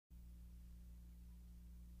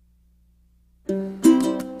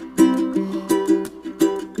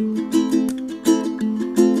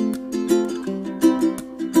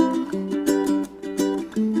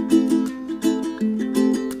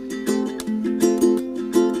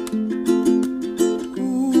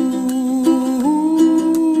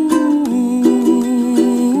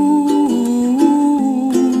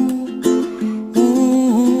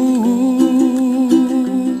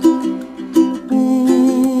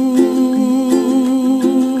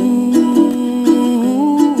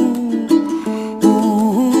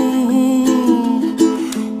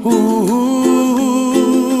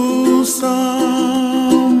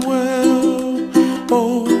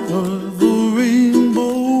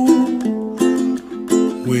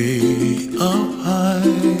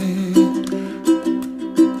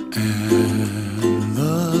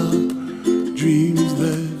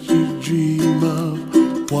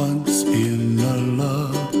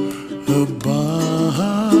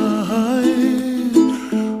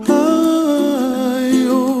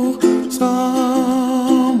oh,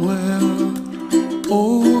 somewhere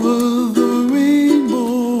over the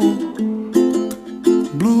rainbow,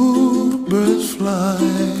 bluebirds fly,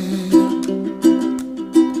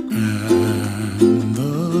 and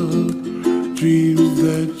the dreams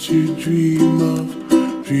that you dream of,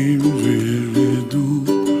 dreams really do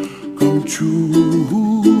come true.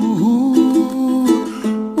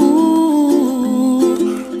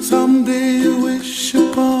 Someday you wish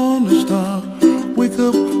upon a star, wake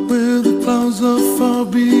up where the clouds are far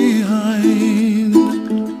behind.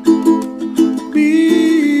 Be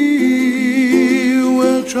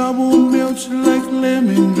where trouble melts like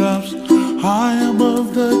lemon drops, high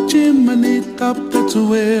above the chimney top. That's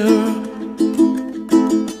where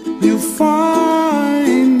you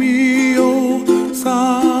find me, oh,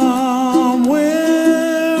 somewhere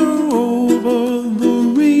over the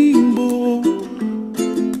rainbow,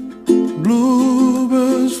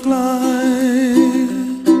 bluebirds fly,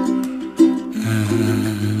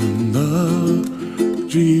 and the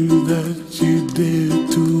dreams that you dare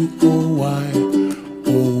to, oh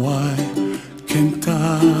why can't I?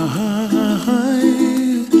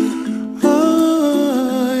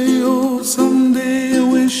 Oh, someday I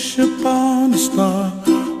wish upon a star,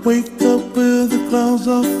 wake up where the clouds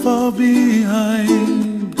are far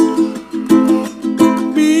behind.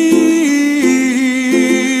 Be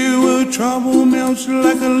where trouble melts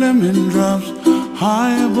like a lemon drops,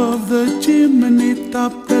 high above the chimney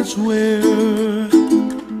top. That's where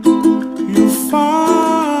you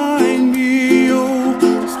find me, oh,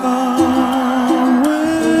 somewhere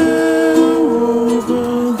over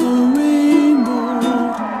the rainbow,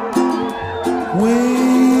 way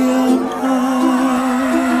up high.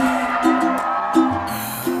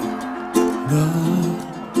 The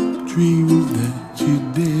dreams that you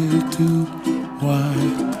dare to